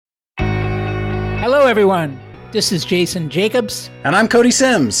Hello, everyone. This is Jason Jacobs. And I'm Cody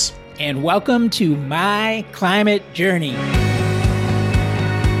Sims. And welcome to My Climate Journey.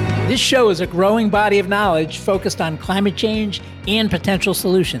 This show is a growing body of knowledge focused on climate change and potential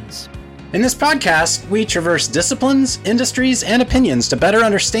solutions. In this podcast, we traverse disciplines, industries, and opinions to better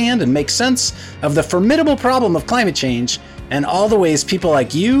understand and make sense of the formidable problem of climate change and all the ways people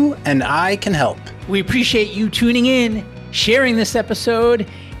like you and I can help. We appreciate you tuning in, sharing this episode,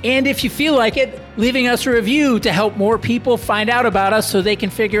 and if you feel like it, leaving us a review to help more people find out about us so they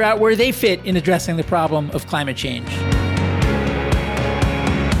can figure out where they fit in addressing the problem of climate change.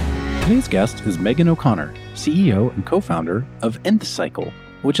 Today's guest is Megan O'Connor, CEO and co-founder of Nth Cycle,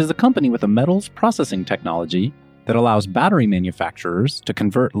 which is a company with a metals processing technology that allows battery manufacturers to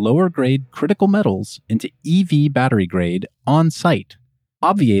convert lower-grade critical metals into EV battery grade on-site,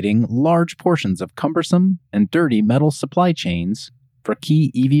 obviating large portions of cumbersome and dirty metal supply chains for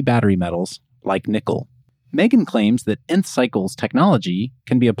key EV battery metals like nickel. Megan claims that Nth Cycle's technology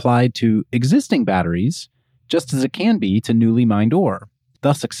can be applied to existing batteries just as it can be to newly mined ore,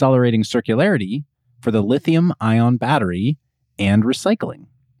 thus accelerating circularity for the lithium-ion battery and recycling.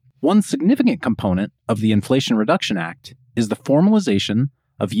 One significant component of the Inflation Reduction Act is the formalization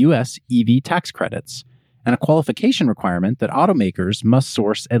of U.S. EV tax credits and a qualification requirement that automakers must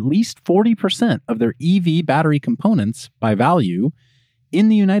source at least 40% of their EV battery components by value in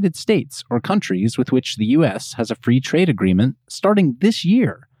the United States or countries with which the U.S. has a free trade agreement starting this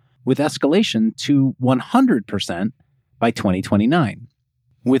year, with escalation to 100% by 2029.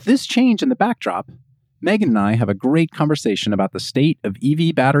 With this change in the backdrop, Megan and I have a great conversation about the state of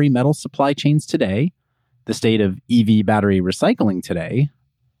EV battery metal supply chains today, the state of EV battery recycling today,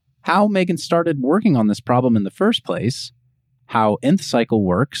 how Megan started working on this problem in the first place, how Nth Cycle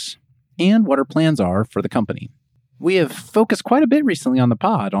works, and what her plans are for the company. We have focused quite a bit recently on the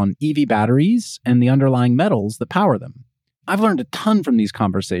pod on EV batteries and the underlying metals that power them. I've learned a ton from these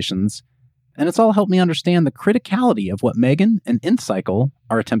conversations, and it's all helped me understand the criticality of what Megan and Nth Cycle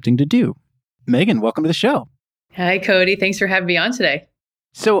are attempting to do. Megan, welcome to the show. Hi, Cody. Thanks for having me on today.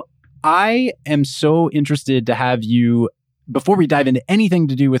 So I am so interested to have you, before we dive into anything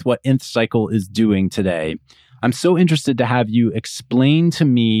to do with what Nth Cycle is doing today, I'm so interested to have you explain to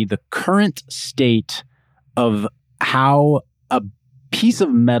me the current state of how a piece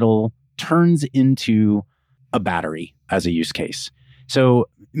of metal turns into a battery as a use case. So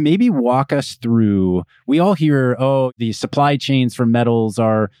maybe walk us through, we all hear, oh, the supply chains for metals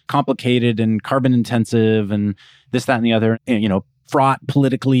are complicated and carbon intensive and this, that, and the other, and, fraught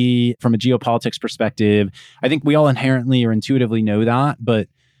politically from a geopolitics perspective. I think we all inherently or intuitively know that, but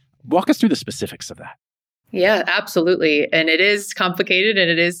walk us through the specifics of that. Yeah, absolutely. And it is complicated and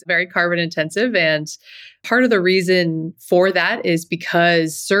it is very carbon intensive. And part of the reason for that is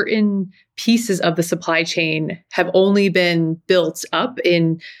because certain pieces of the supply chain have only been built up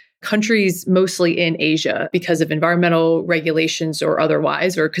in countries mostly in Asia because of environmental regulations or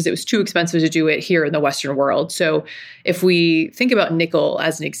otherwise, or because it was too expensive to do it here in the Western world. So if we think about nickel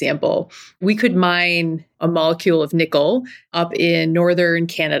as an example, we could mine a molecule of nickel up in northern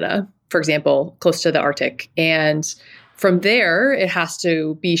Canada, for example, close to the Arctic. And from there, it has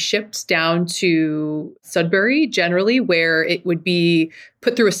to be shipped down to Sudbury, generally, where it would be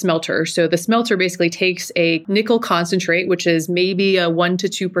put through a smelter. So the smelter basically takes a nickel concentrate, which is maybe a 1%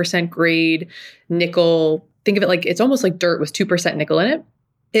 to 2% grade nickel. Think of it like it's almost like dirt with 2% nickel in it.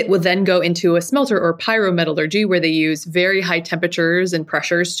 It would then go into a smelter or pyrometallurgy where they use very high temperatures and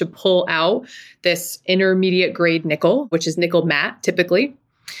pressures to pull out this intermediate grade nickel, which is nickel matte typically.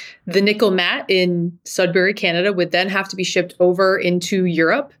 The nickel matte in Sudbury, Canada would then have to be shipped over into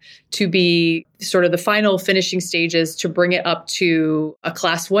Europe to be sort of the final finishing stages to bring it up to a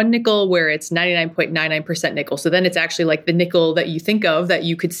class 1 nickel where it's 99.99% nickel. So then it's actually like the nickel that you think of that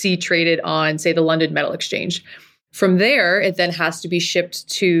you could see traded on, say, the London Metal Exchange. From there, it then has to be shipped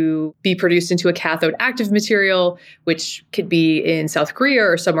to be produced into a cathode active material, which could be in South Korea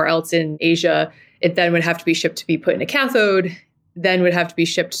or somewhere else in Asia. It then would have to be shipped to be put in a cathode, then would have to be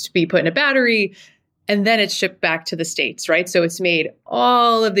shipped to be put in a battery, and then it's shipped back to the States, right? So it's made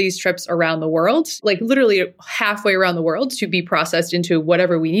all of these trips around the world, like literally halfway around the world to be processed into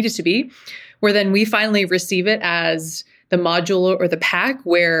whatever we need it to be, where then we finally receive it as the module or the pack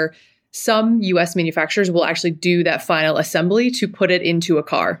where some US manufacturers will actually do that final assembly to put it into a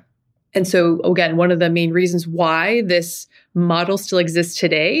car. And so again, one of the main reasons why this model still exists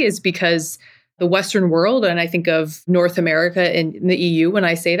today is because the Western world, and I think of North America and the EU when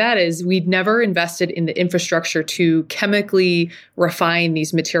I say that, is we've never invested in the infrastructure to chemically refine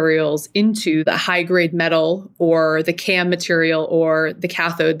these materials into the high-grade metal or the CAM material or the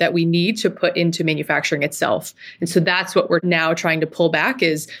cathode that we need to put into manufacturing itself. And so that's what we're now trying to pull back,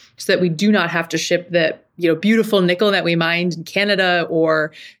 is so that we do not have to ship the beautiful nickel that we mined in Canada,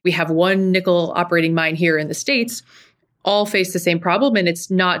 or we have one nickel operating mine here in the States, all face the same problem. And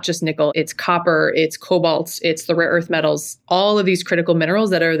it's not just nickel, it's copper, it's cobalt, it's the rare earth metals, all of these critical minerals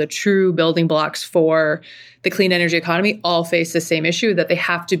that are the true building blocks for the clean energy economy all face the same issue, that they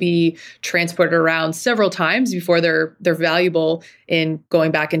have to be transported around several times before they're valuable in going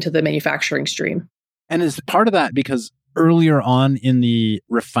back into the manufacturing stream. And is part of that because earlier on in the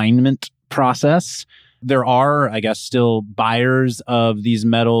refinement process, there are, I guess, still buyers of these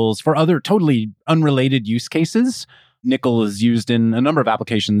metals for other totally unrelated use cases. Nickel is used in a number of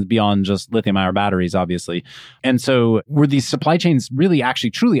applications beyond just lithium-ion batteries, obviously. And so were these supply chains really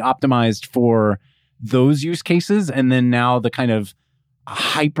actually truly optimized for those use cases? And then now the kind of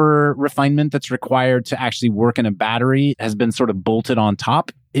hyper refinement that's required to actually work in a battery has been sort of bolted on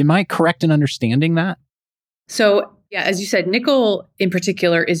top. Am I correct in understanding that? So yeah, as you said, nickel in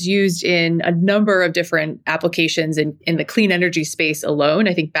particular is used in a number of different applications in the clean energy space alone.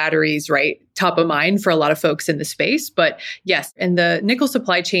 I think batteries, right, top of mind for a lot of folks in the space. But yes, and the nickel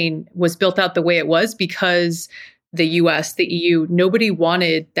supply chain was built out the way it was because the US, the EU, nobody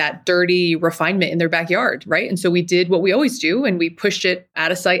wanted that dirty refinement in their backyard, right? And so we did what we always do, and we pushed it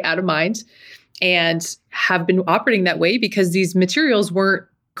out of sight, out of mind, and have been operating that way because these materials weren't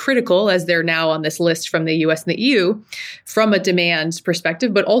critical as they're now on this list from the US and the EU from a demand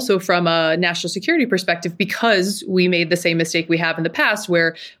perspective, but also from a national security perspective, because we made the same mistake we have in the past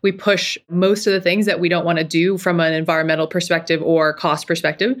where we push most of the things that we don't want to do from an environmental perspective or cost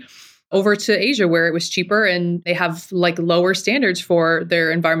perspective over to Asia, where it was cheaper and they have like lower standards for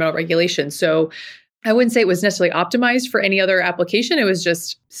their environmental regulations. So I wouldn't say it was necessarily optimized for any other application. It was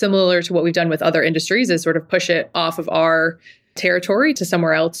just similar to what we've done with other industries, is sort of push it off of our territory to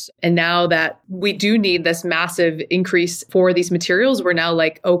somewhere else. And now that we do need this massive increase for these materials, we're now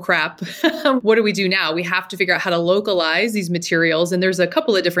like, oh crap, what do we do now? We have to figure out how to localize these materials. And there's a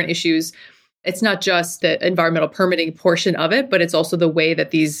couple of different issues. It's not just the environmental permitting portion of it, but it's also the way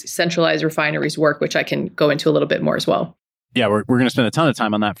that these centralized refineries work, which I can go into a little bit more as well. Yeah, we're going to spend a ton of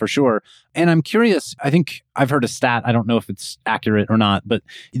time on that for sure. And I'm curious, I think I've heard a stat, I don't know if it's accurate or not, but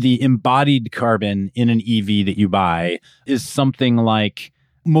the embodied carbon in an EV that you buy is something like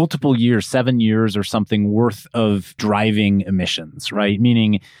multiple years, 7 years or something worth of driving emissions, right?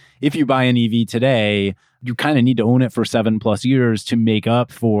 Meaning if you buy an EV today, you kind of need to own it for 7+ years to make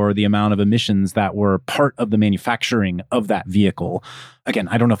up for the amount of emissions that were part of the manufacturing of that vehicle. Again,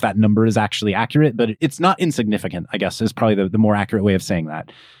 I don't know if that number is actually accurate, but it's not insignificant, I guess, is probably the more accurate way of saying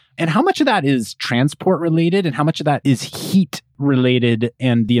that. And how much of that is transport related and how much of that is heat related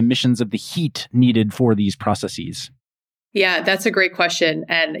and the emissions of the heat needed for these processes? Yeah, that's a great question.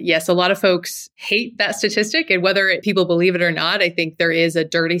 And yes, a lot of folks hate that statistic. And whether people believe it or not, I think there is a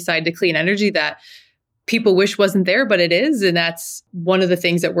dirty side to clean energy that people wish wasn't there, but it is. And that's one of the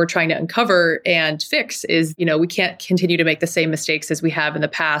things that we're trying to uncover and fix is, we can't continue to make the same mistakes as we have in the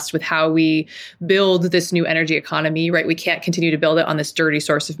past with how we build this new energy economy, right? We can't continue to build it on this dirty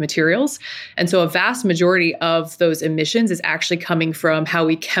source of materials. And so a vast majority of those emissions is actually coming from how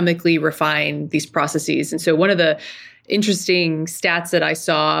we chemically refine these processes. And so one of the interesting stats that I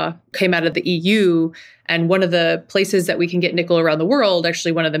saw came out of the EU. And one of the places that we can get nickel around the world,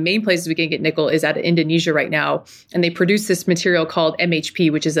 actually one of the main places we can get nickel is out of Indonesia right now. And they produce this material called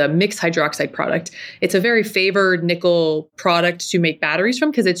MHP, which is a mixed hydroxide product. It's a very favored nickel product to make batteries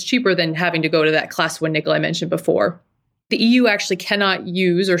from because it's cheaper than having to go to that class 1 nickel I mentioned before. The EU actually cannot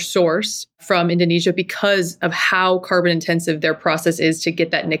use or source from Indonesia because of how carbon intensive their process is to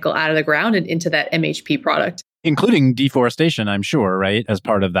get that nickel out of the ground and into that MHP product. Including deforestation, I'm sure, right? As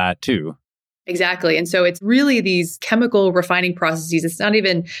part of that too. Exactly. And so it's really these chemical refining processes. It's not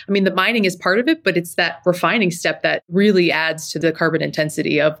even, the mining is part of it, but it's that refining step that really adds to the carbon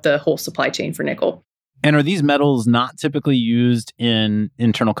intensity of the whole supply chain for nickel. And are these metals not typically used in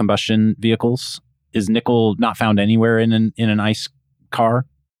internal combustion vehicles? Is nickel not found anywhere in an ICE car?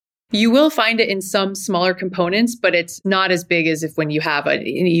 You will find it in some smaller components, but it's not as big as if when you have an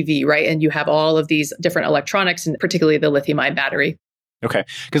EV, right? And you have all of these different electronics and particularly the lithium-ion battery. Okay.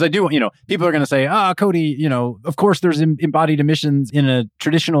 Because I do, people are going to say, Cody, of course there's embodied emissions in a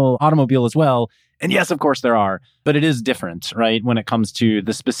traditional automobile as well. And yes, of course there are, but it is different, right? When it comes to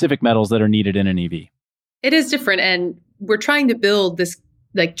the specific metals that are needed in an EV. It is different. And we're trying to build this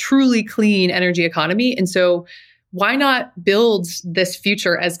like truly clean energy economy. And so why not build this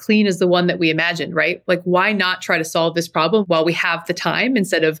future as clean as the one that we imagined, right? Like, why not try to solve this problem while we have the time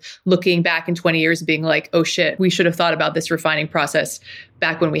instead of looking back in 20 years and being like, oh shit, we should have thought about this refining process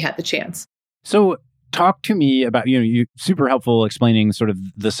back when we had the chance. So talk to me about, you super helpful explaining sort of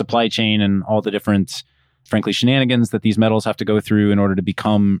the supply chain and all the different, frankly, shenanigans that these metals have to go through in order to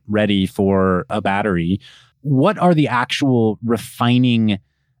become ready for a battery. What are the actual refining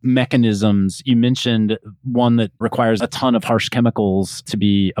mechanisms? You mentioned one that requires a ton of harsh chemicals to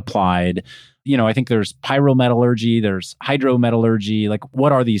be applied. I think there's pyrometallurgy, there's hydrometallurgy. Like,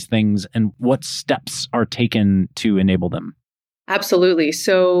 what are these things and what steps are taken to enable them? Absolutely.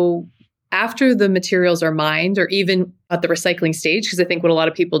 So after the materials are mined, or even at the recycling stage, because I think what a lot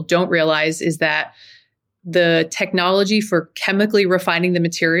of people don't realize is that the technology for chemically refining the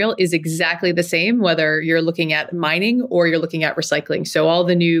material is exactly the same, whether you're looking at mining or you're looking at recycling. So all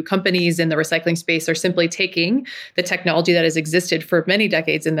the new companies in the recycling space are simply taking the technology that has existed for many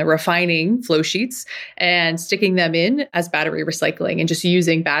decades in the refining flow sheets and sticking them in as battery recycling and just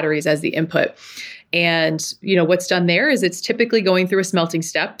using batteries as the input. And, what's done there is it's typically going through a smelting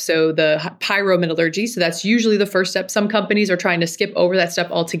step. So the pyrometallurgy, so that's usually the first step. Some companies are trying to skip over that step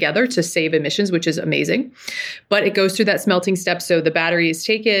altogether to save emissions, which is amazing. But it goes through that smelting step. So the battery is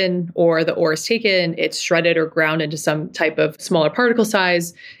taken or the ore is taken, it's shredded or ground into some type of smaller particle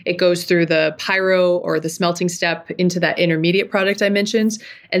size. It goes through the pyro or the smelting step into that intermediate product I mentioned.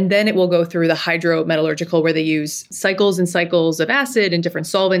 And then it will go through the hydrometallurgical, where they use cycles and cycles of acid and different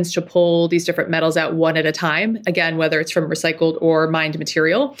solvents to pull these different metals out one at a time, again, whether it's from recycled or mined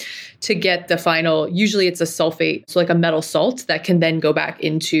material, to get the final, usually it's a sulfate, so like a metal salt that can then go back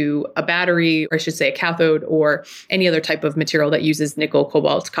into a battery, or I should say a cathode, or any other type of material that uses nickel,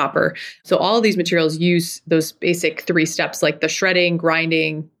 cobalt, copper. So all of these materials use those basic 3 steps, like the shredding,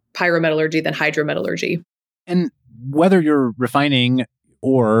 grinding, pyrometallurgy, then hydrometallurgy. And whether you're refining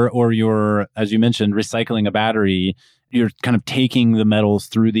or you're, as you mentioned, recycling a battery, you're kind of taking the metals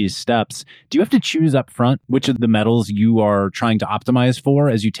through these steps. Do you have to choose up front which of the metals you are trying to optimize for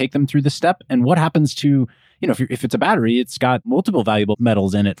as you take them through the step? And what happens to, if it's a battery, it's got multiple valuable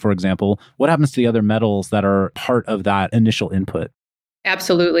metals in it, for example. What happens to the other metals that are part of that initial input?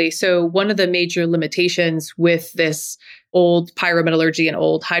 Absolutely. So one of the major limitations with this old pyrometallurgy and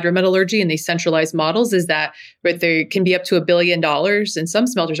old hydrometallurgy and these centralized models is that there can be up to $1 billion, and some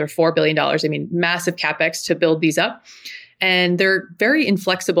smelters are $4 billion. I mean, massive capex to build these up. And they're very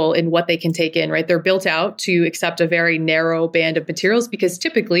inflexible in what they can take in, right? They're built out to accept a very narrow band of materials because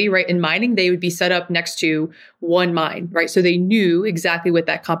typically, right, in mining, they would be set up next to one mine, right? So they knew exactly what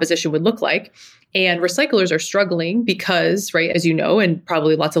that composition would look like. And recyclers are struggling because, right, as you know, and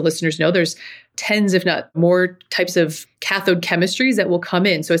probably lots of listeners know, there's tens, if not more, types of cathode chemistries that will come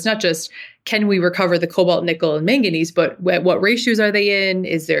in. So it's not just, can we recover the cobalt, nickel, and manganese, but what ratios are they in?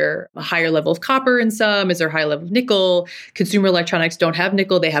 Is there a higher level of copper in some? Is there a high level of nickel? Consumer electronics don't have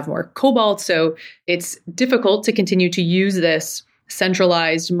nickel, they have more cobalt. So it's difficult to continue to use this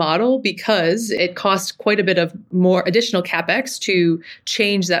centralized model because it costs quite a bit of more additional capex to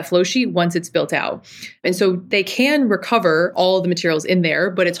change that flow sheet once it's built out. And so they can recover all the materials in there,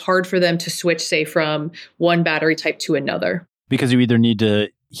 but it's hard for them to switch, say, from one battery type to another. Because you either need to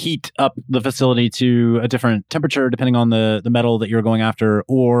heat up the facility to a different temperature depending on the metal that you're going after,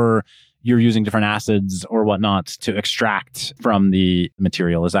 or you're using different acids or whatnot to extract from the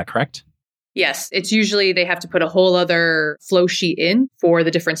material. Is that correct? Yes, it's usually they have to put a whole other flow sheet in for the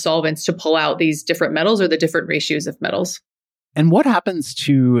different solvents to pull out these different metals or the different ratios of metals. And what happens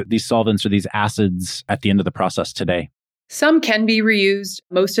to these solvents or these acids at the end of the process today? Some can be reused.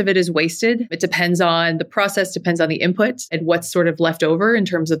 Most of it is wasted. It depends on the process, depends on the input and what's sort of left over in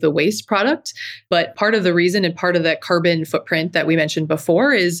terms of the waste product. But part of the reason and part of that carbon footprint that we mentioned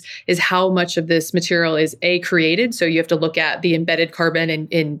before is how much of this material is created. So you have to look at the embedded carbon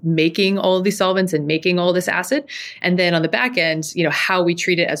in making all of these solvents and making all this acid. And then on the back end, how we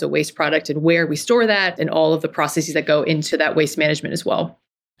treat it as a waste product and where we store that and all of the processes that go into that waste management as well.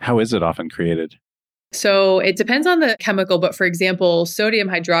 How is it often created? So it depends on the chemical, but for example, sodium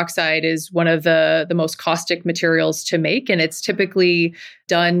hydroxide is one of the most caustic materials to make, and it's typically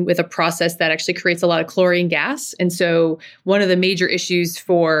done with a process that actually creates a lot of chlorine gas. And so one of the major issues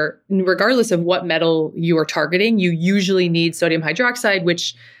for, regardless of what metal you are targeting, you usually need sodium hydroxide,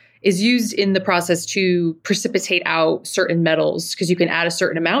 which is used in the process to precipitate out certain metals because you can add a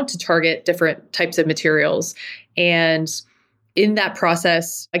certain amount to target different types of materials. And In that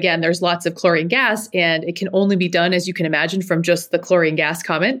process, again, there's lots of chlorine gas, and it can only be done, as you can imagine, from just the chlorine gas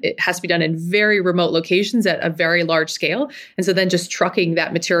comment. It has to be done in very remote locations at a very large scale. And so then just trucking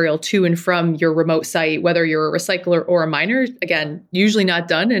that material to and from your remote site, whether you're a recycler or a miner, again, usually not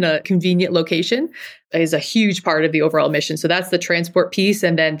done in a convenient location, is a huge part of the overall emission. So that's the transport piece,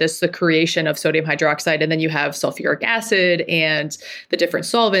 and then just the creation of sodium hydroxide. And then you have sulfuric acid and the different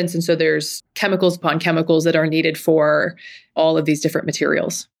solvents. And so there's chemicals upon chemicals that are needed for all of these different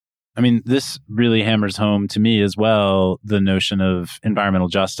materials. I mean, this really hammers home to me as well the notion of environmental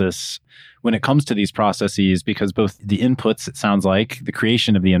justice when it comes to these processes, because both the inputs, it sounds like, the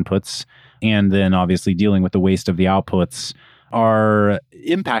creation of the inputs, and then obviously dealing with the waste of the outputs are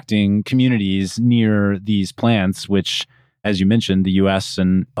impacting communities near these plants, which, as you mentioned, the US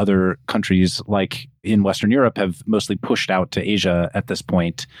and other countries like in Western Europe have mostly pushed out to Asia at this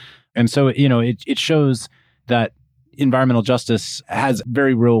point. And so, it shows that environmental justice has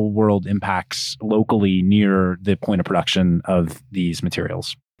very real world impacts locally near the point of production of these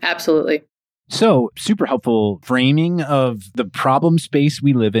materials. Absolutely. So, super helpful framing of the problem space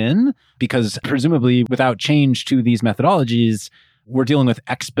we live in, because presumably without change to these methodologies, we're dealing with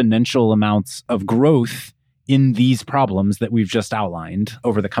exponential amounts of growth in these problems that we've just outlined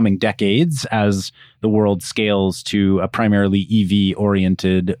over the coming decades as the world scales to a primarily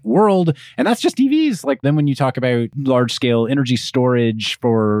EV-oriented world. And that's just EVs. Like, then when you talk about large-scale energy storage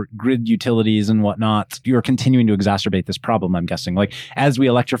for grid utilities and whatnot, you're continuing to exacerbate this problem, I'm guessing. Like, as we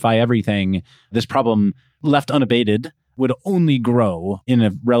electrify everything, this problem left unabated would only grow in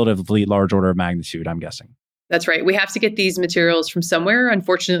a relatively large order of magnitude, I'm guessing. That's right. We have to get these materials from somewhere.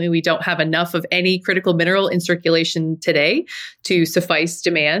 Unfortunately, we don't have enough of any critical mineral in circulation today to suffice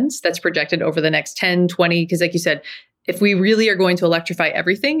demands that's projected over the next 10, 20, because like you said, if we really are going to electrify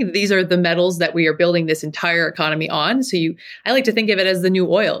everything, these are the metals that we are building this entire economy on. So I like to think of it as the new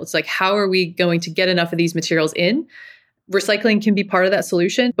oil. It's like, how are we going to get enough of these materials in? Recycling can be part of that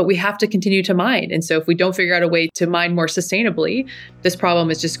solution, but we have to continue to mine. And so if we don't figure out a way to mine more sustainably, this problem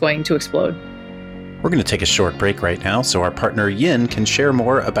is just going to explode. We're going to take a short break right now so our partner Yin can share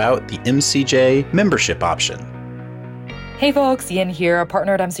more about the MCJ membership option. Hey folks, Yin here, a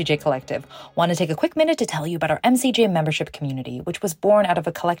partner at MCJ Collective. Want to take a quick minute to tell you about our MCJ membership community, which was born out of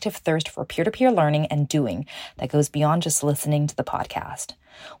a collective thirst for peer-to-peer learning and doing that goes beyond just listening to the podcast.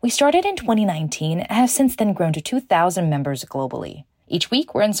 We started in 2019 and have since then grown to 2,000 members globally. Each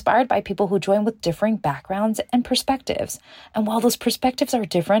week, we're inspired by people who join with differing backgrounds and perspectives. And while those perspectives are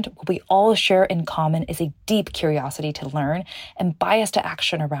different, what we all share in common is a deep curiosity to learn and bias to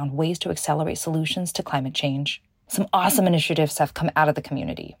action around ways to accelerate solutions to climate change. Some awesome initiatives have come out of the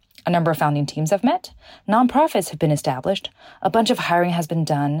community. A number of founding teams have met, nonprofits have been established, a bunch of hiring has been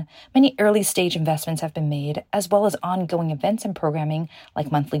done, many early-stage investments have been made, as well as ongoing events and programming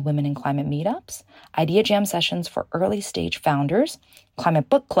like monthly Women in Climate meetups, idea jam sessions for early-stage founders, climate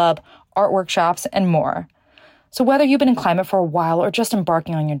book club, art workshops, and more. So whether you've been in climate for a while or just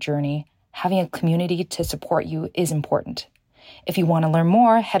embarking on your journey, having a community to support you is important. If you want to learn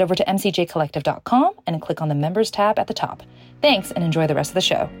more, head over to mcjcollective.com and click on the Members tab at the top. Thanks, and enjoy the rest of the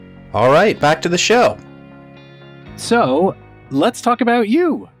show. All right, back to the show. So let's talk about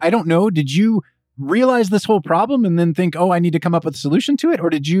you. I don't know, did you realize this whole problem and then think, oh, I need to come up with a solution to it? Or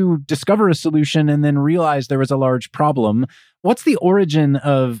did you discover a solution and then realize there was a large problem? What's the origin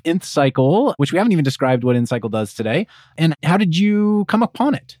of InthCycle, which we haven't even described what InthCycle does today, and how did you come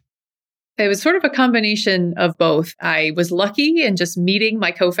upon it? It was sort of a combination of both. I was lucky in just meeting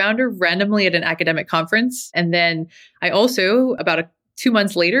my co-founder randomly at an academic conference. And then I also, about 2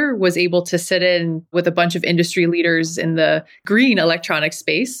 months later, was able to sit in with a bunch of industry leaders in the green electronics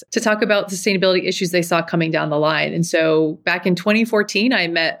space to talk about sustainability issues they saw coming down the line. And so back in 2014, I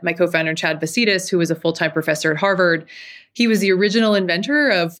met my co-founder, Chad Vasitas, who was a full-time professor at Harvard. He was the original inventor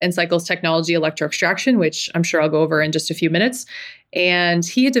of InthCycle's technology, electroextraction, which I'm sure I'll go over in just a few minutes. And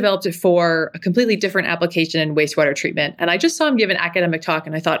he had developed it for a completely different application in wastewater treatment. And I just saw him give an academic talk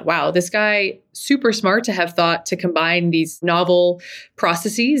and I thought, wow, this guy, super smart to have thought to combine these novel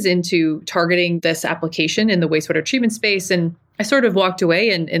processes into targeting this application in the wastewater treatment space. And I sort of walked away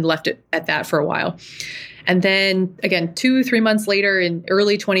and left it at that for a while. And then again, 2-3 months later in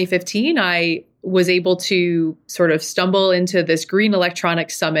early 2015, I was able to sort of stumble into this Green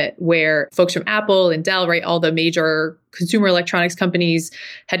Electronics Summit where folks from Apple and Dell, right, all the major consumer electronics companies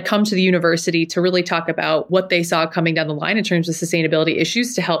had come to the university to really talk about what they saw coming down the line in terms of sustainability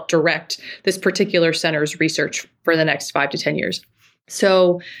issues to help direct this particular center's research for the next 5 to 10 years.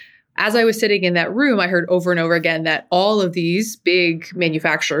 So As I was sitting in that room, I heard over and over again that all of these big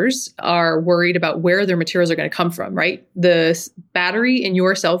manufacturers are worried about where their materials are going to come from, right? The battery in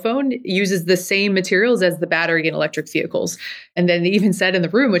your cell phone uses the same materials as the battery in electric vehicles. And then they even said in the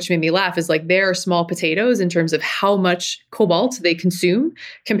room, which made me laugh, is like they're small potatoes in terms of how much cobalt they consume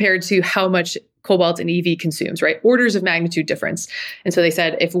compared to how much cobalt an EV consumes, right? Orders of magnitude difference. And so they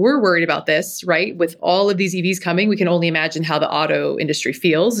said, if we're worried about this, right, with all of these EVs coming, we can only imagine how the auto industry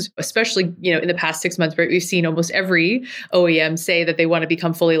feels, especially, in the past 6 months, right? We've seen almost every OEM say that they want to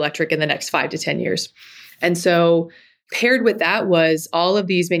become fully electric in the next 5 to 10 years. And so paired with that was all of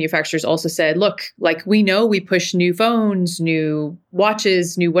these manufacturers also said, look, like we know we push new phones, new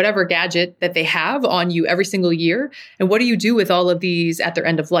watches, new whatever gadget that they have on you every single year. And what do you do with all of these at their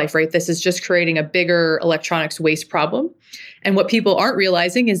end of life, right? This is just creating a bigger electronics waste problem. And what people aren't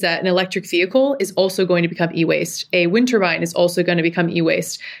realizing is that an electric vehicle is also going to become e-waste. A wind turbine is also going to become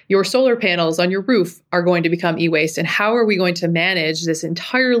e-waste. Your solar panels on your roof are going to become e-waste. And how are we going to manage this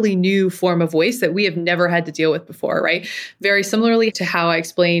entirely new form of waste that we have never had to deal with before, right? Very similarly to how I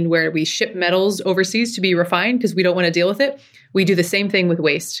explained where we ship metals overseas to be refined because we don't want to deal with it. We do the same thing with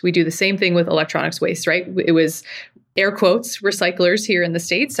waste. We do the same thing with electronics waste, right? It was air quotes, recyclers here in the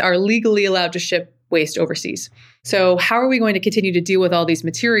States are legally allowed to ship waste overseas. So how are we going to continue to deal with all these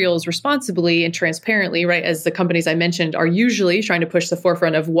materials responsibly and transparently, right? As the companies I mentioned are usually trying to push the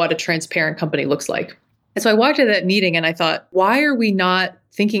forefront of what a transparent company looks like. And so I walked into that meeting and I thought, why are we not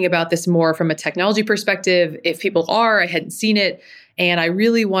thinking about this more from a technology perspective? If people are, I hadn't seen it. And I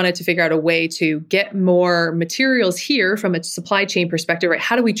really wanted to figure out a way to get more materials here from a supply chain perspective, right?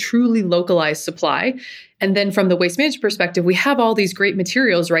 How do we truly localize supply? And then from the waste management perspective, we have all these great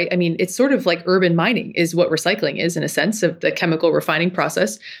materials, right? I mean, it's sort of like urban mining is what recycling is in a sense of the chemical refining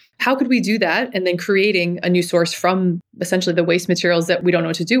process. How could we do that? And then creating a new source from essentially the waste materials that we don't know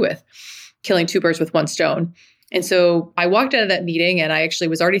what to do with, killing two birds with one stone. And so I walked out of that meeting and I actually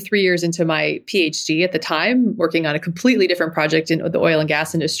was already 3 years into my PhD at the time, working on a completely different project in the oil and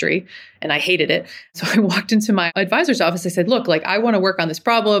gas industry. And I hated it. So I walked into my advisor's office. I said, look, like I want to work on this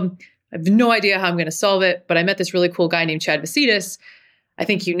problem. I have no idea how I'm going to solve it, but I met this really cool guy named Chad Vicitis. I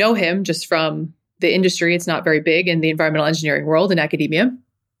think you know him just from the industry. It's not very big in the environmental engineering world in academia.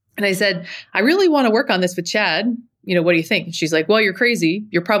 And I said, I really want to work on this with Chad. What do you think? And she's like, well, you're crazy.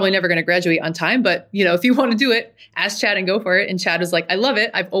 You're probably never going to graduate on time. But, if you want to do it, ask Chad and go for it. And Chad was like, I love it.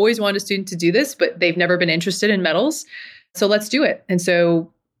 I've always wanted a student to do this, but they've never been interested in metals. So let's do it. And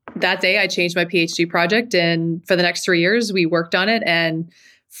so that day I changed my PhD project. And for the next 3 years, we worked on it and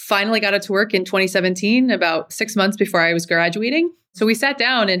finally got it to work in 2017, about 6 months before I was graduating. So we sat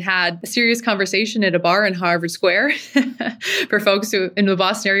down and had a serious conversation at a bar in Harvard Square for folks who in the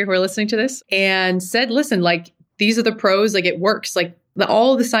Boston area who are listening to this and said, listen, like, these are the pros, like it works, like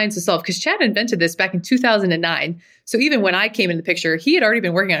all the science itself, because Chad invented this back in 2009. So even when I came into the picture, he had already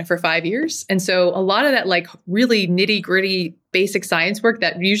been working on it for 5 years. And so a lot of that like really nitty gritty basic science work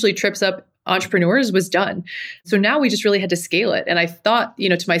that usually trips up entrepreneurs was done. So now we just really had to scale it. And I thought,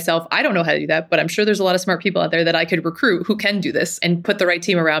 to myself, I don't know how to do that, but I'm sure there's a lot of smart people out there that I could recruit who can do this and put the right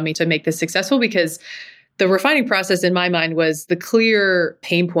team around me to make this successful, because the refining process in my mind was the clear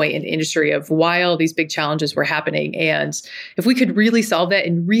pain point in the industry of why all these big challenges were happening. And if we could really solve that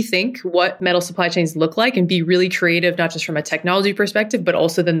and rethink what metal supply chains look like and be really creative, not just from a technology perspective, but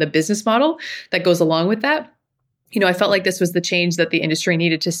also then the business model that goes along with that, I felt like this was the change that the industry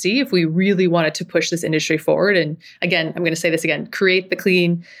needed to see if we really wanted to push this industry forward. And again, I'm going to say this again, create the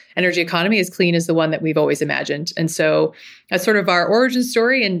clean energy economy as clean as the one that we've always imagined. And so that's sort of our origin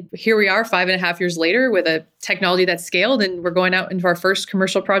story. And here we are 5.5 years later with a technology that's scaled, and we're going out into our first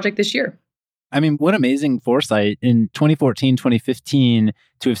commercial project this year. I mean, what amazing foresight in 2014, 2015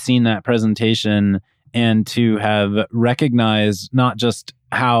 to have seen that presentation and to have recognized not just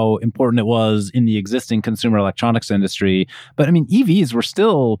how important it was in the existing consumer electronics industry, but I mean, EVs were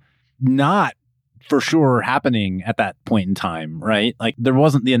still not for sure happening at that point in time, right? Like there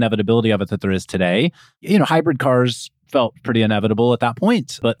wasn't the inevitability of it that there is today. Hybrid cars felt pretty inevitable at that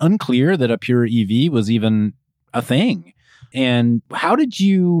point, but unclear that a pure EV was even a thing. And how did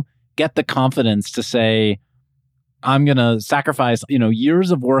you get the confidence to say, I'm going to sacrifice,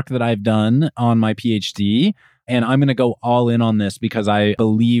 years of work that I've done on my PhD, and I'm going to go all in on this because I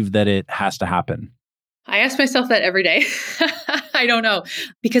believe that it has to happen? I ask myself that every day. I don't know,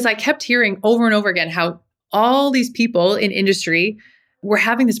 because I kept hearing over and over again how all these people in industry were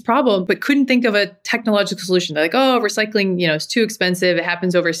having this problem, but couldn't think of a technological solution. They're like, oh, recycling, it's too expensive. It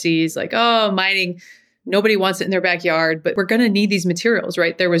happens overseas. Like, oh, mining, nobody wants it in their backyard, but we're going to need these materials,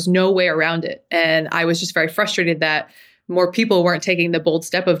 right? There was no way around it. And I was just very frustrated that more people weren't taking the bold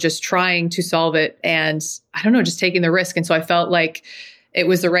step of just trying to solve it and, I don't know, just taking the risk. And so I felt like it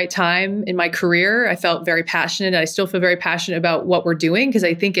was the right time in my career. I felt very passionate. And I still feel very passionate about what we're doing because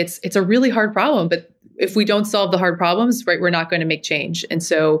I think it's a really hard problem. But if we don't solve the hard problems, right, we're not going to make change. And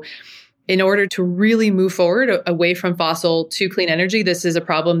so in order to really move forward away from fossil to clean energy, this is a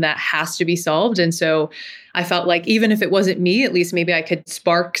problem that has to be solved. And so I felt like even if it wasn't me, at least maybe I could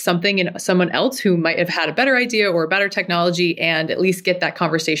spark something in someone else who might have had a better idea or a better technology and at least get that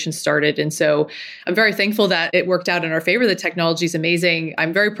conversation started. And so I'm very thankful that it worked out in our favor. The technology is amazing.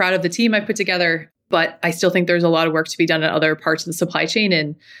 I'm very proud of the team I put together, but I still think there's a lot of work to be done in other parts of the supply chain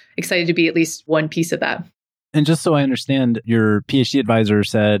and excited to be at least one piece of that. And just so I understand, your PhD advisor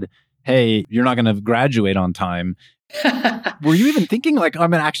said, hey, you're not going to graduate on time. Were you even thinking like,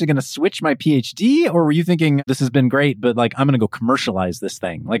 I'm actually going to switch my PhD? Or were you thinking this has been great, but like, I'm going to go commercialize this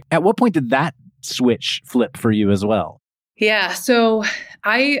thing? Like, at what point did that switch flip for you as well? Yeah. So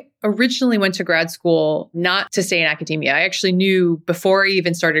I originally went to grad school not to stay in academia. I actually knew before I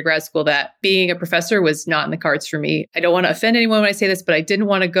even started grad school that being a professor was not in the cards for me. I don't want to offend anyone when I say this, but I didn't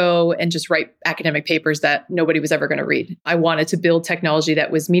want to go and just write academic papers that nobody was ever going to read. I wanted to build technology that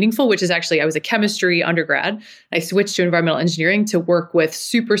was meaningful, which is actually, I was a chemistry undergrad. I switched to environmental engineering to work with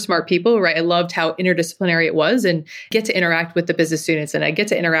super smart people, right? I loved how interdisciplinary it was and get to interact with the business students. And I get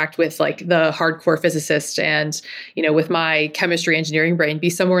to interact with like the hardcore physicists and, you know, with my chemistry engineering brain,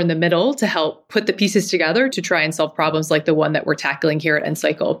 be somewhere in the middle to help put the pieces together to try and solve problems like the one that we're tackling here at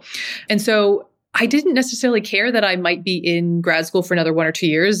Ncycle. And so I didn't necessarily care that I might be in grad school for another 1 or 2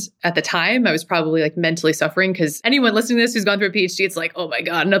 years. At the time, I was probably like mentally suffering because anyone listening to this who's gone through a PhD, it's like, oh my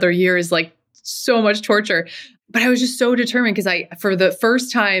God, another year is like so much torture. But I was just so determined because for the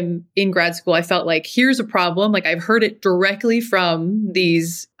first time in grad school, I felt like here's a problem. Like I've heard it directly from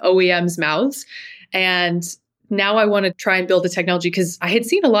these OEMs' mouths. And now I want to try and build the technology because I had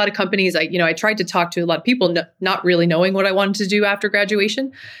seen a lot of companies. I tried to talk to a lot of people, not really knowing what I wanted to do after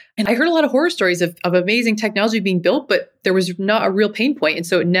graduation. And I heard a lot of horror stories of amazing technology being built, but there was not a real pain point. And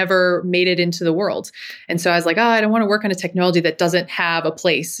so it never made it into the world. And so I was like, I don't want to work on a technology that doesn't have a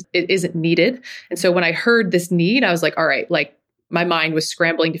place. It isn't needed. And so when I heard this need, I was like, all right, like my mind was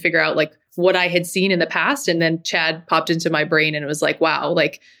scrambling to figure out like what I had seen in the past. And then Chad popped into my brain and it was like, wow,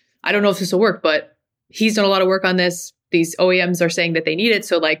 like, I don't know if this will work, but he's done a lot of work on this. These OEMs are saying that they need it.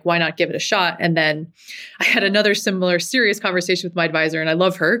 So like, why not give it a shot? And then I had another similar serious conversation with my advisor. And I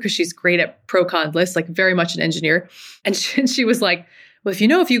love her because she's great at pro-con lists, like very much an engineer. And she was like, well,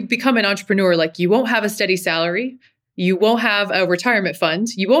 if you become an entrepreneur, like you won't have a steady salary. You won't have a retirement fund.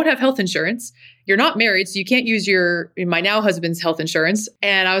 You won't have health insurance. You're not married. So you can't use my now husband's health insurance.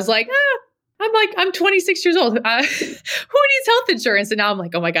 And I was like, I'm 26 years old. Who needs health insurance? And now I'm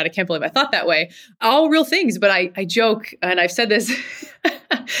like, oh my God, I can't believe I thought that way. All real things. But I joke, and I've said this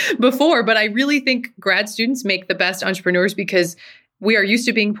before, but I really think grad students make the best entrepreneurs because we are used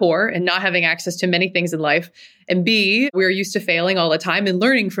to being poor and not having access to many things in life. And B, we're used to failing all the time and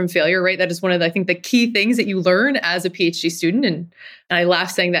learning from failure, right? That is one of the, I think, the key things that you learn as a PhD student. And I laugh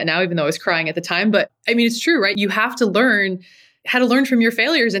saying that now, even though I was crying at the time. But I mean, it's true, right? You have to learn how to learn from your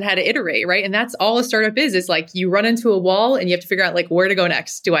failures and how to iterate, right? And that's all a startup is like you run into a wall and you have to figure out like where to go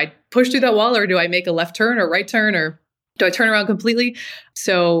next. Do I push through that wall or do I make a left turn or right turn or do I turn around completely?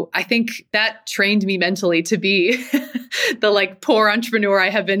 So I think that trained me mentally to be the like poor entrepreneur I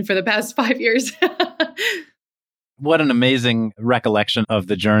have been for the past 5 years. What an amazing recollection of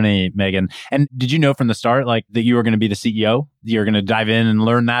the journey, Megan. And did you know from the start like that you were going to be the CEO? You're going to dive in and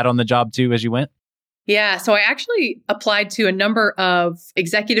learn that on the job too as you went? Yeah. So I actually applied to a number of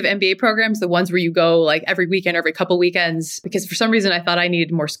executive MBA programs, the ones where you go like every weekend, every couple weekends, because for some reason I thought I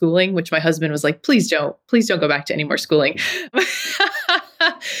needed more schooling, which my husband was like, please don't go back to any more schooling.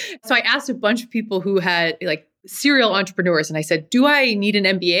 So I asked a bunch of people who had like serial entrepreneurs. And I said, do I need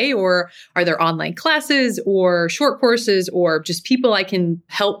an MBA or are there online classes or short courses or just people I can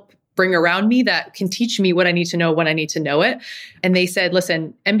help bring around me that can teach me what I need to know when I need to know it? And they said,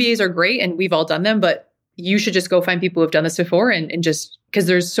 listen, MBAs are great and we've all done them, but you should just go find people who've done this before and just because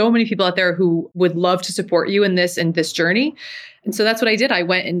there's so many people out there who would love to support you in this journey. And so that's what I did. I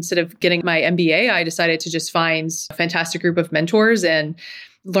went, instead of getting my MBA, I decided to just find a fantastic group of mentors and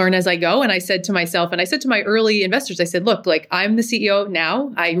learn as I go. And I said to myself, and I said to my early investors, I said, look, like I'm the CEO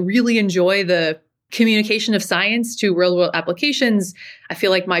now. I really enjoy the communication of science to real world applications. I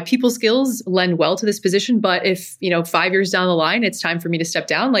feel like my people skills lend well to this position. But if, 5 years down the line, it's time for me to step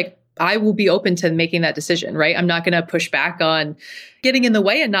down, like I will be open to making that decision, right? I'm not going to push back on getting in the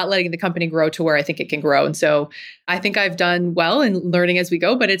way and not letting the company grow to where I think it can grow. And so I think I've done well in learning as we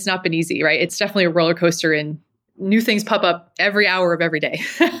go, but it's not been easy, right? It's definitely a roller coaster in new things pop up every hour of every day.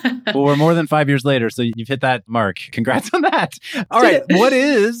 Well, we're more than 5 years later, so you've hit that mark. Congrats on that. All right, what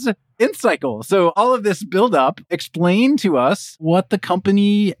is InthCycle? So all of this build up, explain to us what the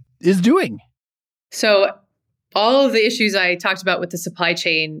company is doing. So all of the issues I talked about with the supply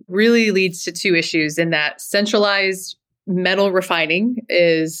chain really leads to two issues in that centralized metal refining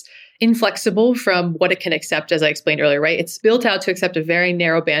is inflexible from what it can accept, as I explained earlier, right? It's built out to accept a very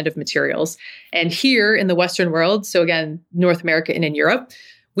narrow band of materials. And here in the Western world, so again, North America and in Europe,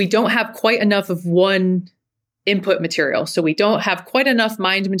 we don't have quite enough of one input material. So we don't have quite enough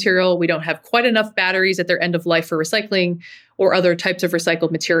mined material. We don't have quite enough batteries at their end of life for recycling or other types of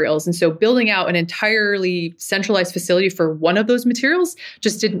recycled materials. And so building out an entirely centralized facility for one of those materials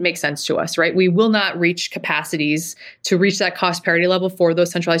just didn't make sense to us, right? We will not reach capacities to reach that cost parity level for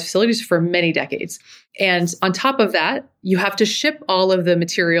those centralized facilities for many decades. And on top of that, you have to ship all of the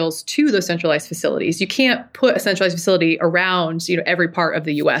materials to those centralized facilities. You can't put a centralized facility around, every part of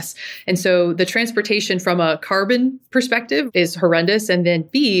the US. And so the transportation from a carbon perspective is horrendous. And then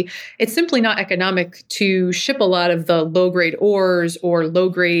B, it's simply not economic to ship a lot of the low-grade ores or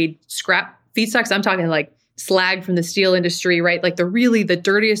low-grade scrap feedstocks. I'm talking like slag from the steel industry, right? Like the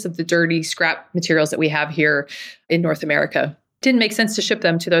dirtiest of the dirty scrap materials that we have here in North America. Didn't make sense to ship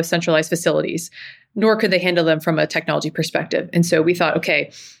them to those centralized facilities, nor could they handle them from a technology perspective. And so we thought,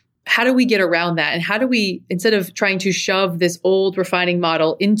 okay, how do we get around that? And how do we, instead of trying to shove this old refining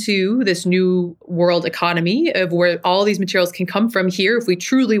model into this new world economy of where all these materials can come from here, if we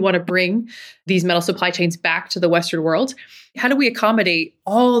truly want to bring these metal supply chains back to the Western world, how do we accommodate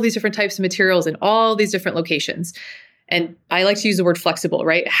all these different types of materials in all these different locations? And I like to use the word flexible,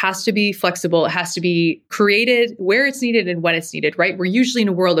 right? It has to be flexible. It has to be created where it's needed and when it's needed, right? We're usually in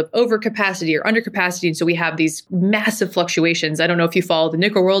a world of overcapacity or undercapacity. And so we have these massive fluctuations. I don't know if you follow the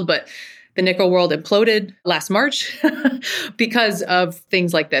nickel world, but the nickel world imploded last March because of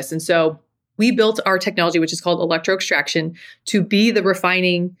things like this. And so we built our technology, which is called electroextraction, to be the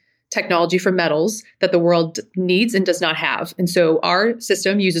refining technology for metals that the world needs and does not have. And so our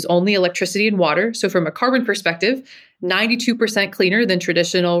system uses only electricity and water. So from a carbon perspective, 92% cleaner than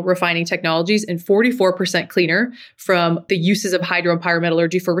traditional refining technologies and 44% cleaner from the uses of hydro and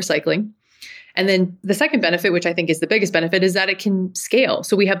pyrometallurgy for recycling. And then the second benefit, which I think is the biggest benefit, is that it can scale.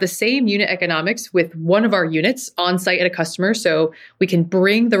 So we have the same unit economics with one of our units on site at a customer. So we can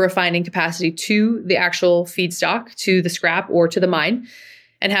bring the refining capacity to the actual feedstock, to the scrap or to the mine,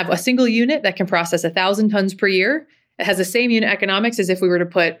 and have a single unit that can process 1,000 tons per year. It has the same unit economics as if we were to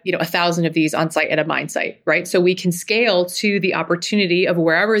put, 1,000 of these on site at a mine site, right? So we can scale to the opportunity of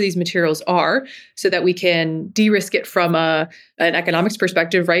wherever these materials are so that we can de-risk it from an economics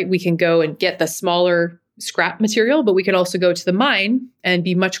perspective, right? We can go and get the smaller scrap material, but we could also go to the mine and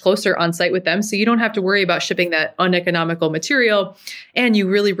be much closer on site with them. So you don't have to worry about shipping that uneconomical material, and you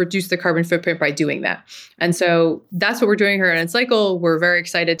really reduce the carbon footprint by doing that. And so that's what we're doing here at InthCycle. We're very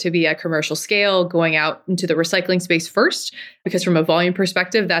excited to be at commercial scale, going out into the recycling space first, because from a volume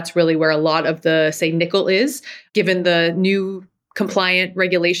perspective, that's really where a lot of the, say, nickel is, given the new compliant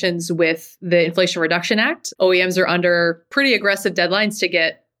regulations with the Inflation Reduction Act. OEMs are under pretty aggressive deadlines to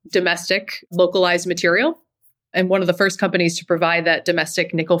get domestic localized material, and one of the first companies to provide that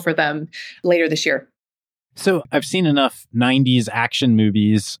domestic nickel for them later this year. So I've seen enough 90s action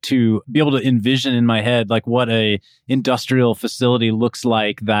movies to be able to envision in my head like what a industrial facility looks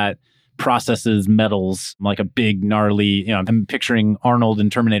like that processes metals, like a big gnarly, I'm picturing Arnold in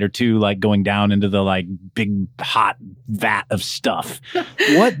Terminator 2 like going down into the like big hot vat of stuff.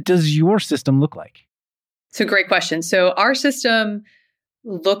 What does your system look like? It's a great question. So our system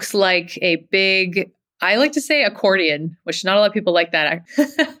looks like a big, I like to say accordion, which not a lot of people like that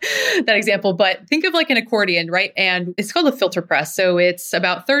that example, but think of like an accordion, right? And it's called a filter press. So it's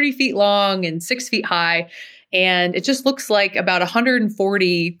about 30 feet long and 6 feet high. And it just looks like about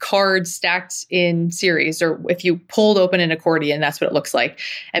 140 cards stacked in series, or if you pulled open an accordion, that's what it looks like.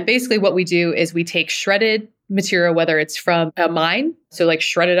 And basically what we do is we take shredded material, whether it's from a mine, so like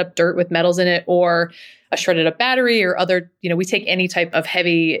shredded up dirt with metals in it, or a shredded up battery or other, we take any type of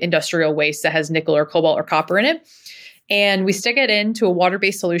heavy industrial waste that has nickel or cobalt or copper in it. And we stick it into a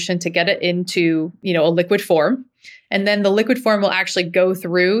water-based solution to get it into, a liquid form. And then the liquid form will actually go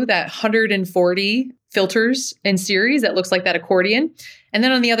through that 140 filters in series that looks like that accordion. And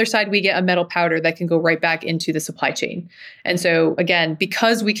then on the other side, we get a metal powder that can go right back into the supply chain. And so again,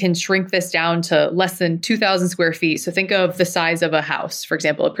 because we can shrink this down to less than 2,000 square feet. So think of the size of a house, for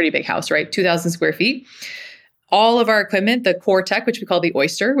example, a pretty big house, right? 2,000 square feet. All of our equipment, the core tech, which we call the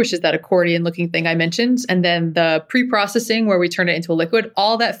Oyster, which is that accordion looking thing I mentioned, and then the pre-processing where we turn it into a liquid,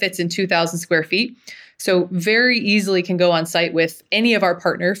 all that fits in 2,000 square feet. So very easily can go on site with any of our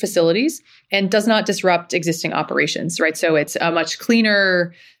partner facilities and does not disrupt existing operations, right? So it's a much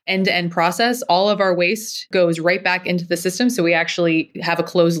cleaner end-to-end process. All of our waste goes right back into the system. So we actually have a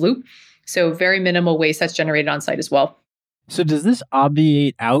closed loop. So very minimal waste that's generated on site as well. So does this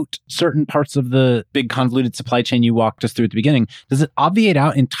obviate out certain parts of the big convoluted supply chain you walked us through at the beginning? Does it obviate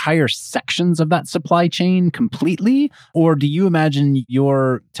out entire sections of that supply chain completely? Or do you imagine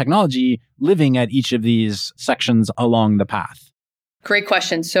your technology living at each of these sections along the path? Great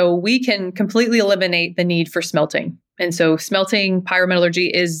question. So we can completely eliminate the need for smelting. And so smelting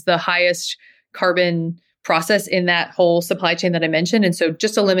pyrometallurgy is the highest carbon process in that whole supply chain that I mentioned. And so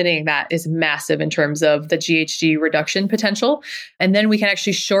just eliminating that is massive in terms of the GHG reduction potential. And then we can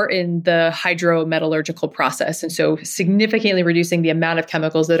actually shorten the hydrometallurgical process. And so significantly reducing the amount of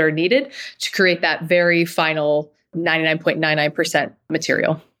chemicals that are needed to create that very final 99.99%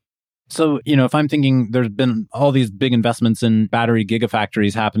 material. So, if I'm thinking there's been all these big investments in battery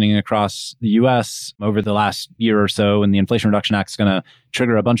gigafactories happening across the US over the last year or so, and the Inflation Reduction Act is going to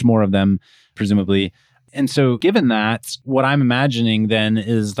trigger a bunch more of them, presumably. And so given that, what I'm imagining then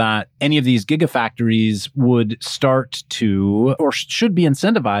is that any of these gigafactories would start to, or should be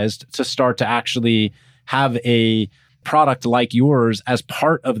incentivized to start to actually have a product like yours as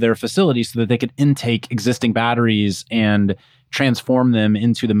part of their facility so that they could intake existing batteries and transform them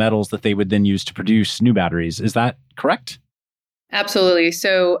into the metals that they would then use to produce new batteries. Is that correct? Absolutely.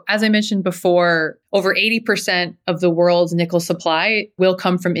 So as I mentioned before, over 80% of the world's nickel supply will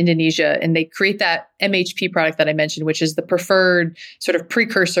come from Indonesia. And they create that MHP product that I mentioned, which is the preferred sort of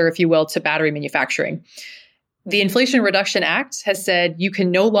precursor, if you will, to battery manufacturing. The Inflation Reduction Act has said you can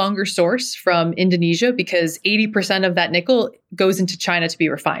no longer source from Indonesia because 80% of that nickel goes into China to be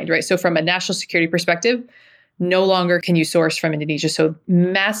refined, right? So from a national security perspective, no longer can you source from Indonesia. So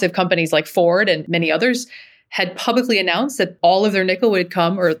massive companies like Ford and many others had publicly announced that all of their nickel would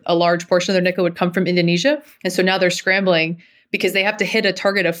come, or a large portion of their nickel would come from Indonesia. And so now they're scrambling because they have to hit a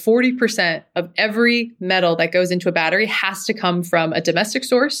target of 40% of every metal that goes into a battery has to come from a domestic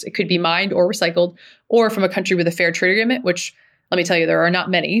source. It could be mined or recycled, or from a country with a fair trade agreement, which let me tell you, there are not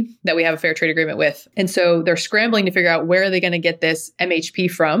many that we have a fair trade agreement with. And so they're scrambling to figure out where are they going to get this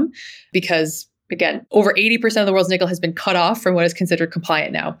MHP from, because again, over 80% of the world's nickel has been cut off from what is considered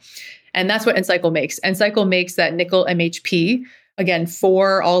compliant now. And that's what Encycle makes. Encycle makes that nickel MHP, again,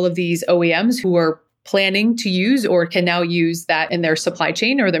 for all of these OEMs who are planning to use or can now use that in their supply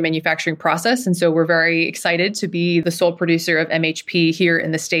chain or their manufacturing process. And so we're very excited to be the sole producer of MHP here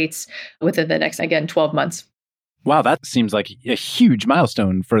in the States within the next, again, 12 months. Wow, that seems like a huge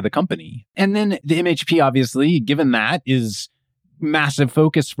milestone for the company. And then the MHP, obviously, given that, is massive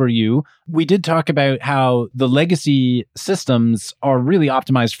focus for you. We did talk about how the legacy systems are really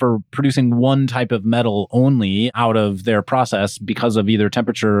optimized for producing one type of metal only out of their process because of either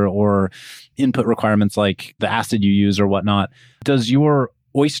temperature or input requirements like the acid you use or whatnot. Does your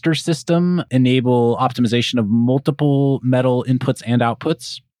Oyster system enable optimization of multiple metal inputs and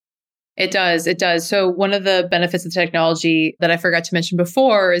outputs? It does. It does. So one of the benefits of the technology that I forgot to mention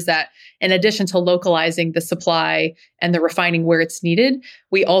before is that in addition to localizing the supply and the refining where it's needed,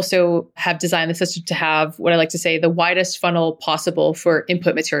 we also have designed the system to have what I like to say the widest funnel possible for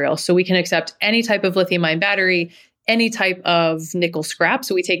input material. So we can accept any type of lithium-ion battery, any type of nickel scrap.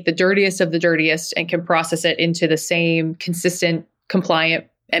 So we take the dirtiest of the dirtiest and can process it into the same consistent, compliant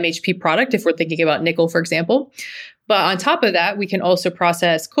MHP product if we're thinking about nickel, for example. But on top of that, we can also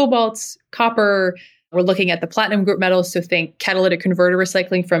process cobalt, copper. We're looking at the platinum group metals. So think catalytic converter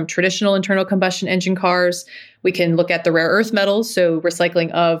recycling from traditional internal combustion engine cars. We can look at the rare earth metals. So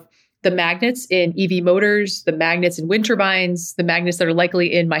recycling of the magnets in EV motors, the magnets in wind turbines, the magnets that are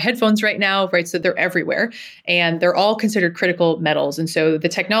likely in my headphones right now, right? So they're everywhere and they're all considered critical metals. And so the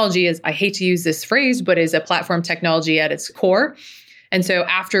technology is, I hate to use this phrase, but is a platform technology at its core. And so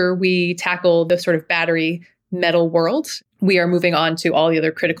after we tackle the sort of battery metal world, we are moving on to all the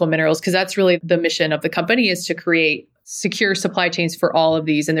other critical minerals, because that's really the mission of the company, is to create secure supply chains for all of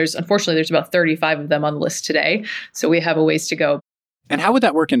these. And unfortunately, there's about 35 of them on the list today. So we have a ways to go. And how would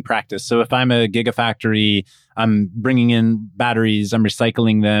that work in practice? So if I'm a gigafactory, I'm bringing in batteries, I'm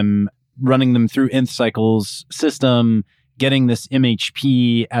recycling them, running them through Encycle's system, getting this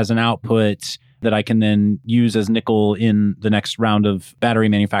MHP as an output that I can then use as nickel in the next round of battery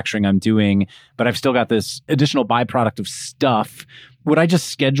manufacturing I'm doing. But I've still got this additional byproduct of stuff. Would I just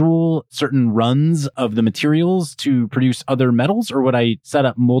schedule certain runs of the materials to produce other metals, or would I set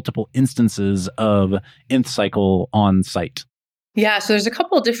up multiple instances of Encycle on site? Yeah, so there's a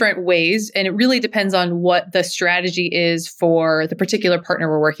couple of different ways, and it really depends on what the strategy is for the particular partner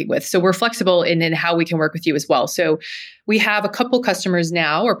we're working with. So we're flexible in how we can work with you as well. So we have a couple customers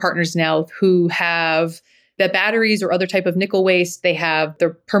now or partners now who have the batteries or other type of nickel waste. They have their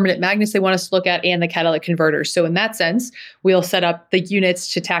permanent magnets they want us to look at and the catalytic converters. So in that sense, we'll set up the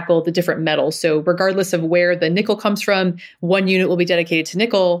units to tackle the different metals. So regardless of where the nickel comes from, one unit will be dedicated to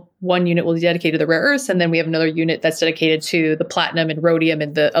nickel, one unit will be dedicated to the rare earths, and then we have another unit that's dedicated to the platinum and rhodium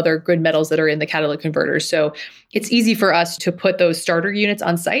and the other good metals that are in the catalytic converters. So it's easy for us to put those starter units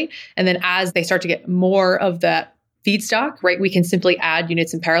on site. And then as they start to get more of that feedstock, right, we can simply add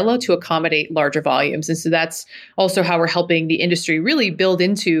units in parallel to accommodate larger volumes. And so that's also how we're helping the industry really build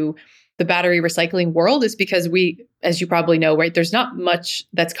into the battery recycling world, is because we, as you probably know, right, there's not much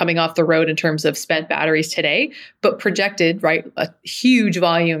that's coming off the road in terms of spent batteries today, but projected, right, a huge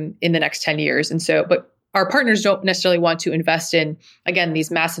volume in the next 10 years. And so, but our partners don't necessarily want to invest in, again,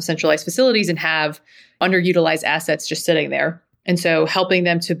 these massive centralized facilities and have underutilized assets just sitting there. And so helping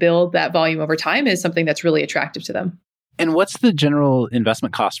them to build that volume over time is something that's really attractive to them. And what's the general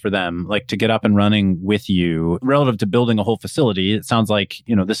investment cost for them, like to get up and running with you relative to building a whole facility? It sounds like,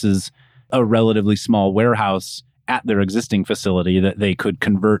 this is a relatively small warehouse at their existing facility that they could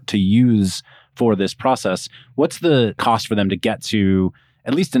convert to use for this process. What's the cost for them to get to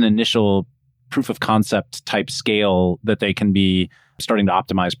at least an initial proof of concept type scale that they can be starting to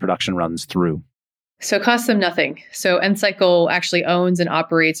optimize production runs through? So it costs them nothing. So Ncycle actually owns and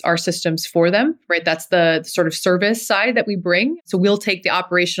operates our systems for them, right? That's the sort of service side that we bring. So we'll take the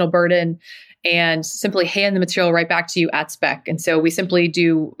operational burden and simply hand the material right back to you at spec. And so we simply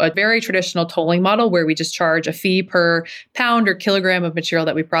do a very traditional tolling model where we just charge a fee per pound or kilogram of material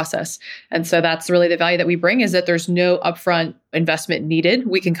that we process. And so that's really the value that we bring, is that there's no upfront investment needed.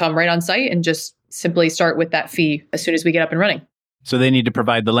 We can come right on site and just simply start with that fee as soon as we get up and running. So they need to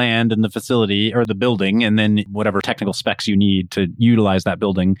provide the land and the facility or the building, and then whatever technical specs you need to utilize that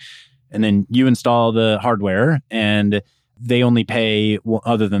building. And then you install the hardware, and they only pay,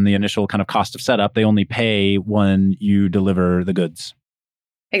 other than the initial kind of cost of setup, they only pay when you deliver the goods.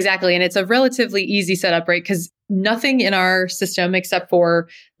 Exactly. And it's a relatively easy setup, right? Because nothing in our system except for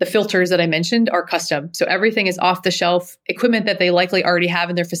the filters that I mentioned are custom. So everything is off the shelf equipment that they likely already have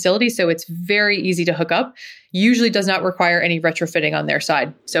in their facility. So it's very easy to hook up. Usually does not require any retrofitting on their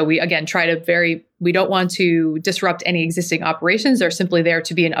side. So we, again, we don't want to disrupt any existing operations. They're simply there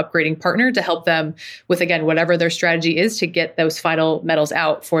to be an upgrading partner to help them with, again, whatever their strategy is to get those final metals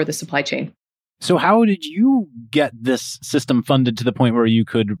out for the supply chain. So how did you get this system funded to the point where you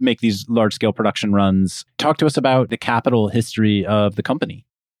could make these large-scale production runs? Talk to us about the capital history of the company.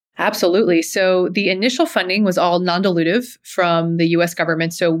 Absolutely. So the initial funding was all non-dilutive from the US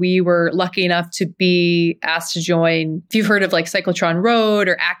government. So we were lucky enough to be asked to join. If you've heard of like Cyclotron Road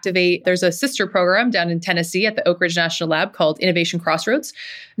or Activate, there's a sister program down in Tennessee at the Oak Ridge National Lab called Innovation Crossroads.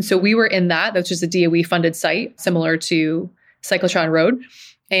 And so we were in that. That's just a DOE-funded site similar to Cyclotron Road.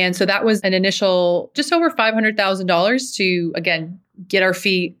 And so that was an initial just over $500,000 to, again, get our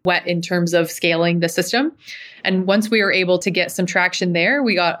feet wet in terms of scaling the system. And once we were able to get some traction there,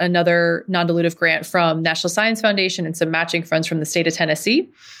 we got another non-dilutive grant from National Science Foundation and some matching funds from the state of Tennessee.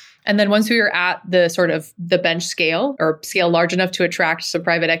 And then once we were at the sort of the bench scale or scale large enough to attract some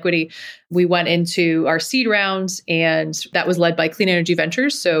private equity, we went into our seed round, and that was led by Clean Energy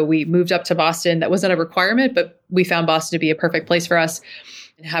Ventures. So we moved up to Boston. That wasn't a requirement, but we found Boston to be a perfect place for us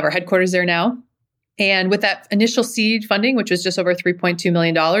and have our headquarters there now. And with that initial seed funding, which was just over $3.2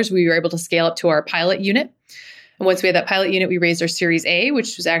 million, we were able to scale up to our pilot unit. And once we had that pilot unit, we raised our Series A,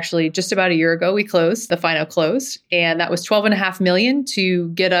 which was actually just about a year ago. We closed, the final closed, and that was $12.5 million to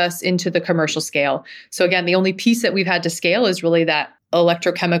get us into the commercial scale. So again, the only piece that we've had to scale is really that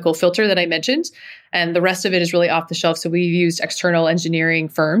electrochemical filter that I mentioned. And the rest of it is really off the shelf. So we've used external engineering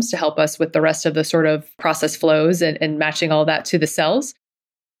firms to help us with the rest of the sort of process flows and matching all that to the cells.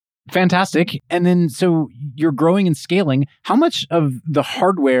 Fantastic. And then, so you're growing and scaling. How much of the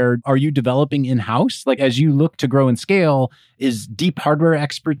hardware are you developing in-house? Like, as you look to grow and scale, is deep hardware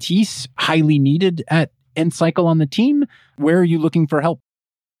expertise highly needed at Ncycle on the team? Where are you looking for help?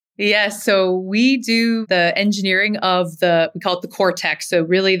 Yes. So we do the engineering of we call it the core tech. So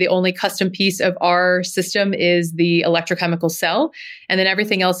really the only custom piece of our system is the electrochemical cell, and then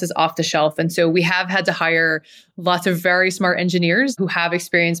everything else is off the shelf. And so we have had to hire lots of very smart engineers who have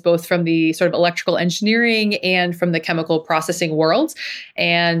experience both from the sort of electrical engineering and from the chemical processing worlds.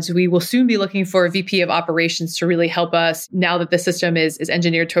 And we will soon be looking for a VP of operations to really help us now that the system is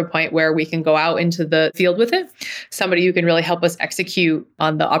engineered to a point where we can go out into the field with it. Somebody who can really help us execute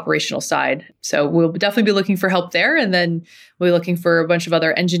on the operations operational side. So we'll definitely be looking for help there. And then we'll be looking for a bunch of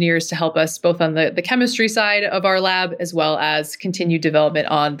other engineers to help us both on the chemistry side of our lab, as well as continued development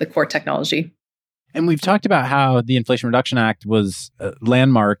on the core technology. And we've talked about how the Inflation Reduction Act was a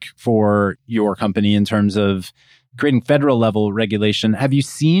landmark for your company in terms of creating federal level regulation. Have you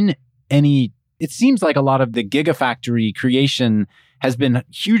seen any? It seems like a lot of the gigafactory creation has been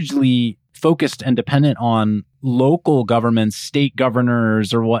hugely focused and dependent on local governments, state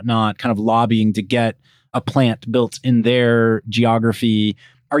governors or whatnot, kind of lobbying to get a plant built in their geography.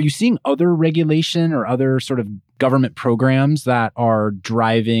 Are you seeing other regulation or other sort of government programs that are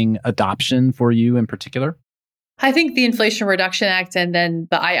driving adoption for you in particular? I think the Inflation Reduction Act and then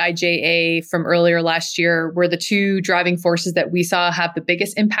the IIJA from earlier last year were the two driving forces that we saw have the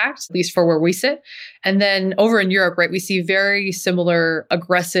biggest impact, at least for where we sit. And then over in Europe, right, we see very similar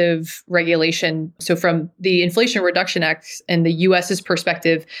aggressive regulation. So from the Inflation Reduction Act and the US's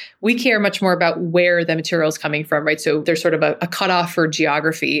perspective, we care much more about where the material is coming from, right? So there's sort of a cutoff for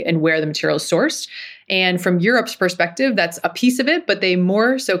geography and where the material is sourced. And from Europe's perspective, that's a piece of it, but they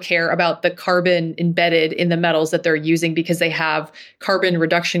more so care about the carbon embedded in the metals that they're using because they have carbon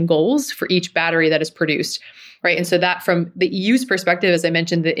reduction goals for each battery that is produced, right? And so that from the EU's perspective, as I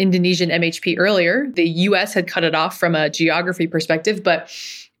mentioned, the Indonesian MHP earlier, the US had cut it off from a geography perspective, but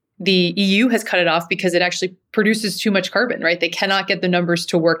the EU has cut it off because it actually produces too much carbon, right? They cannot get the numbers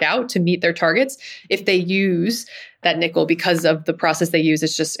to work out to meet their targets if they use that nickel because of the process they use.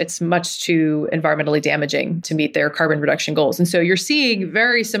 It's much too environmentally damaging to meet their carbon reduction goals. And so you're seeing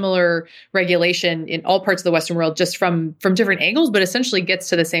very similar regulation in all parts of the Western world, just from different angles, but essentially gets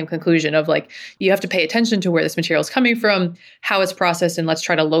to the same conclusion of like, you have to pay attention to where this material is coming from, how it's processed, and let's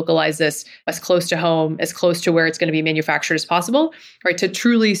try to localize this as close to home, as close to where it's going to be manufactured as possible, right? To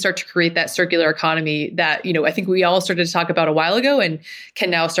truly start to create that circular economy that, I think we all started to talk about a while ago and can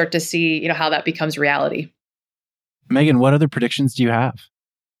now start to see, how that becomes reality. Megan, what other predictions do you have?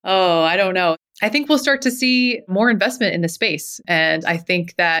 Oh, I don't know. I think we'll start to see more investment in the space. And I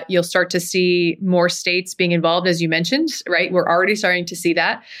think that you'll start to see more states being involved, as you mentioned, right? We're already starting to see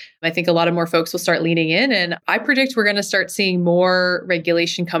that. I think a lot of more folks will start leaning in. And I predict we're going to start seeing more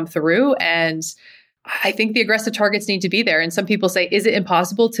regulation come through. And I think the aggressive targets need to be there. And some people say, is it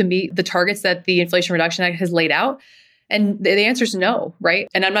impossible to meet the targets that the Inflation Reduction Act has laid out? And the answer is no, right?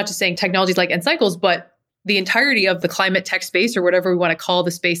 And I'm not just saying technologies like Encycles, but the entirety of the climate tech space, or whatever we want to call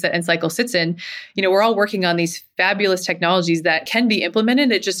the space that Encycle sits in, we're all working on these fabulous technologies that can be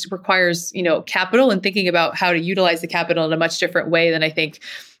implemented. It just requires, capital and thinking about how to utilize the capital in a much different way than I think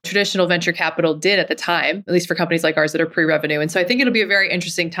traditional venture capital did at the time, at least for companies like ours that are pre-revenue. And so I think it'll be a very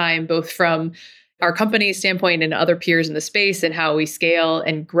interesting time, both from our company's standpoint and other peers in the space and how we scale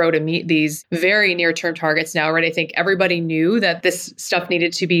and grow to meet these very near-term targets now, right? I think everybody knew that this stuff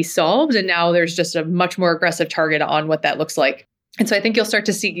needed to be solved, and now there's just a much more aggressive target on what that looks like. And so I think you'll start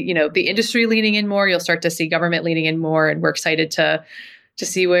to see, the industry leaning in more, you'll start to see government leaning in more, and we're excited to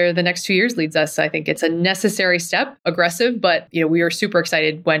see where the next 2 years leads us. I think it's a necessary step, aggressive, but we were super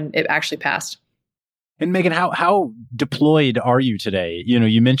excited when it actually passed. And Megan, how deployed are you today?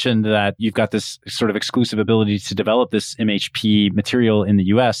 You mentioned that you've got this sort of exclusive ability to develop this MHP material in the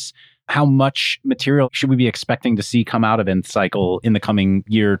US. How much material should we be expecting to see come out of Encycle in the coming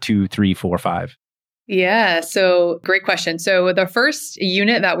year, 2, 3, 4, 5? Yeah, so great question. So the first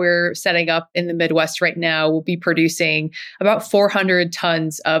unit that we're setting up in the Midwest right now will be producing about 400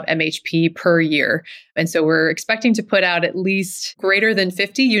 tons of MHP per year. And so we're expecting to put out at least greater than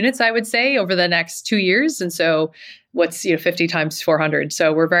 50 units, I would say, over the next 2 years. And so what's 50 times 400?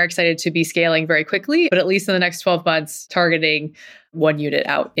 So we're very excited to be scaling very quickly, but at least in the next 12 months, targeting 1 unit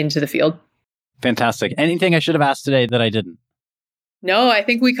out into the field. Fantastic. Anything I should have asked today that I didn't? No, I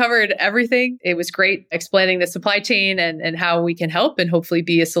think we covered everything. It was great explaining the supply chain and how we can help and hopefully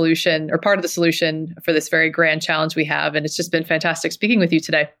be a solution or part of the solution for this very grand challenge we have. And it's just been fantastic speaking with you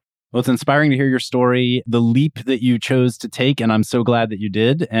today. Well, it's inspiring to hear your story, the leap that you chose to take, and I'm so glad that you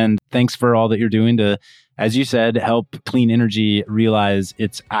did. And thanks for all that you're doing to, as you said, help clean energy realize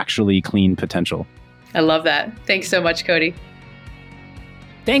its actually clean potential. I love that. Thanks so much, Cody.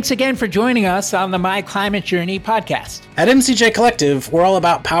 Thanks again for joining us on the My Climate Journey podcast. At MCJ Collective, we're all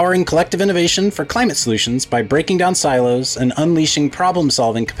about powering collective innovation for climate solutions by breaking down silos and unleashing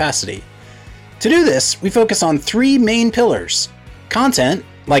problem-solving capacity. To do this, we focus on 3 main pillars: content,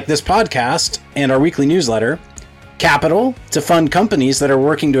 like this podcast and our weekly newsletter; capital, to fund companies that are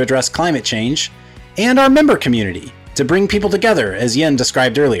working to address climate change; and our member community, to bring people together, as Yen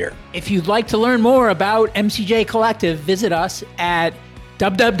described earlier. If you'd like to learn more about MCJ Collective, visit us at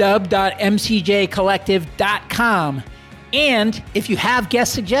www.mcjcollective.com. And if you have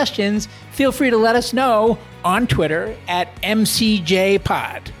guest suggestions, feel free to let us know on Twitter at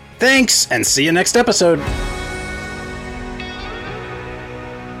MCJPod. Thanks, and see you next episode.